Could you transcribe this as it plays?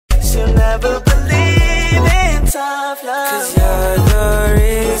she'll never believe in tough love. 'Cause you're the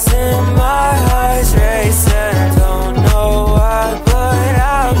reason my heart's racing. Don't know why, but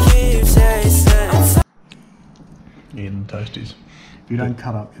I'll keep chasing. Eating toasties. If you don't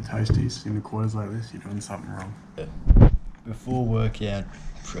cut up your toasties in the quarters like this, you're doing something wrong. Before workout,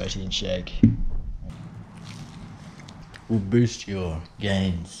 protein shake will boost your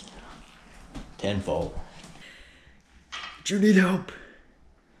gains tenfold. Do you need help?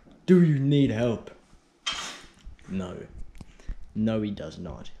 Do you need help? No. No, he does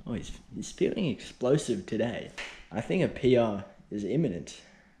not. Oh, he's feeling explosive today. I think a PR is imminent.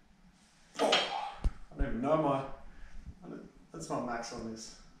 I don't even know that's my max on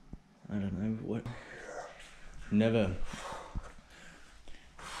this. I don't know what. Never.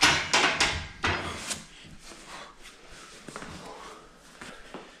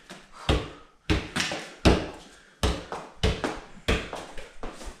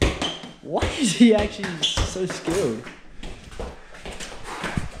 Why is he actually so skilled?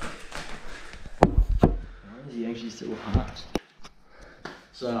 Why is he actually so hard?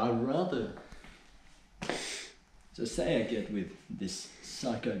 So I'd rather. So say I get with this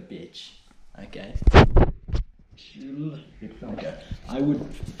psycho bitch, okay? Okay. I would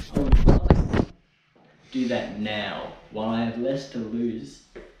rather do that now while I have less to lose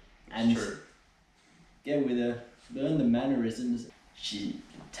and get with her, learn the mannerisms. She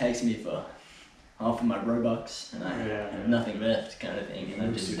takes me for half of my Robux and I have nothing left, kind of thing, and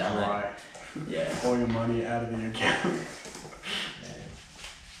I just die. Yeah. All your money out of the account.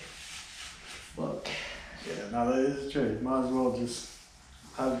 Fuck. Yeah, no, that is true. Might as well just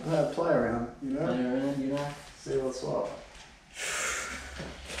have play around, you know? Play around, you know? See what's what.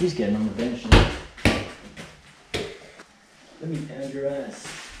 He's getting on the bench now. Let me pound your ass.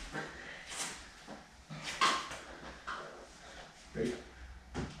 Ready?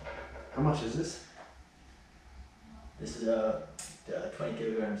 How much is this? This is 20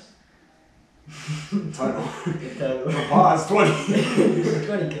 kilograms. Total. Total. Oh, it's 20.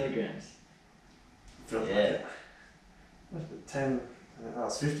 20 kilograms. Feels Yeah. like it. 10, oh,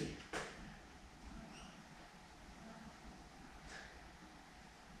 it's 50.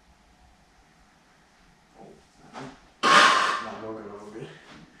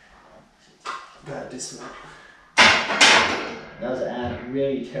 Bad dismount. That was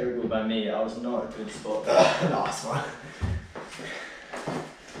really terrible by me. I was not a good spot. Nice one.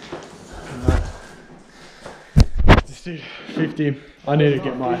 Just do 50. I need to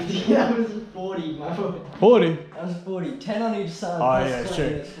get my. That was 40, my boy. 40? That was 40. 10 on each side. Oh, yeah, it's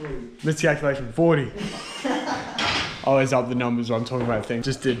true. 40. Let's calculation 40. Always up the numbers when I'm talking about things.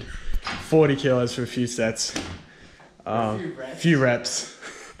 Just did 40 kilos for a few sets. Few reps.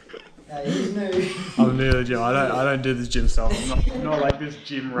 He's new. I'm new to the gym. I don't do this gym stuff. I'm not like this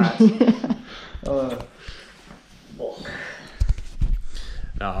gym rat.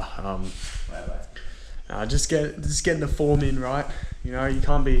 Just getting the form in right. You know, you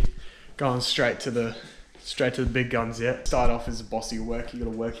can't be going straight to the big guns yet. Start off as a bossy work. You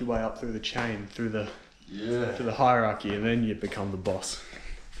got to work your way up through the chain, through the to the hierarchy, and then you become the boss.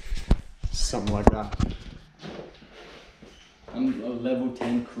 Something like that. I'm a level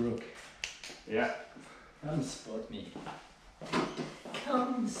 10 crook. Yeah. Come spot me.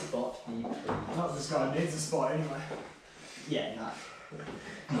 Come spot me, please. Not this guy needs a spot anyway. Yeah,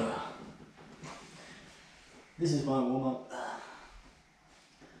 no. This is my warm up.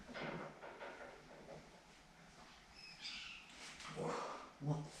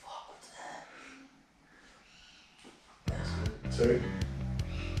 What the fuck was that? 2.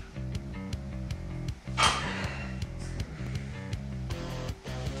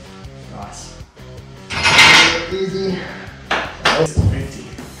 Nice. Easy. This is 50.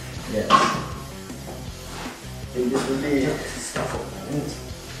 Yes. I think this would be Stuff on my hands.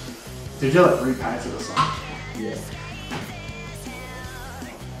 Did you like repaint it or something? yeah.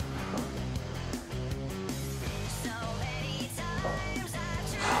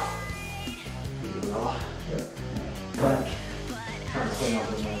 Like, trying to clean up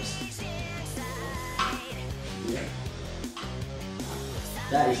the nose. Yeah.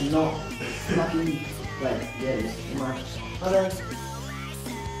 That is not fucking. Wait, yeah, it is. Come on. Okay.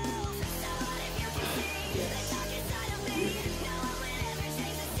 Yes.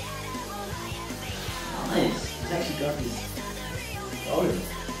 Nice. It's actually got this. Oh.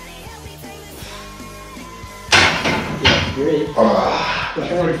 Yeah, great.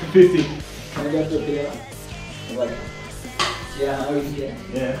 Sorry, 50. Can I go for a PR? Like, yeah, how we can get.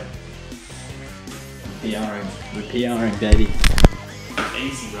 Yeah. PRing. We're PRing, baby.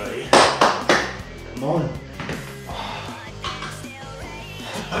 Easy, buddy. Come on.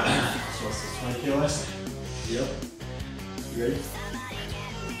 Plus the 20 kilos. Yep. You ready?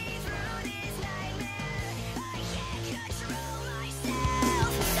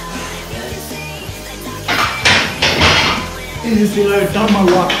 This thing I've done my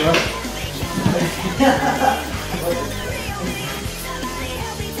luck, bro.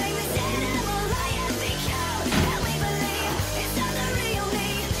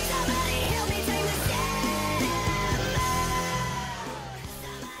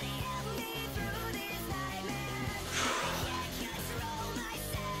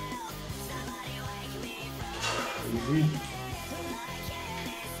 Easy.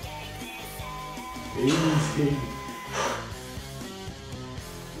 Easy.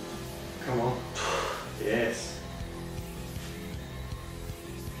 Come on. Yes.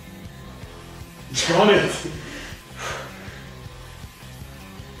 Got it.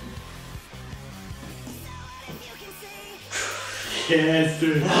 Yes,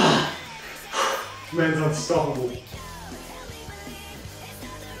 dude. Man's unstoppable.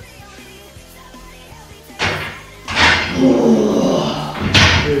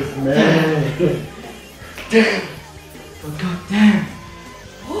 This man. Damn. Oh, God damn.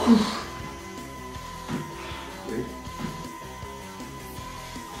 Wait.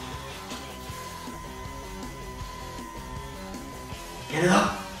 Get it up.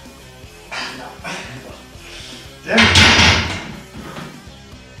 Damn it.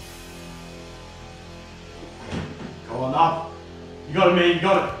 Go on up. You got it, man. You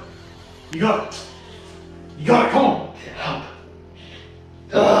got it. You got it. You got it. Come on. Get up.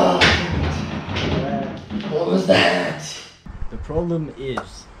 What was that? The problem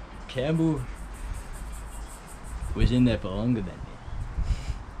is, Campbell was in there for longer than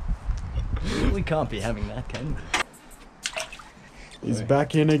me. We can't be having that, can we? He's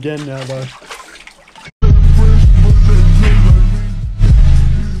back in again now, though.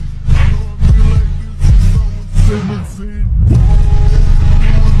 Seventeen.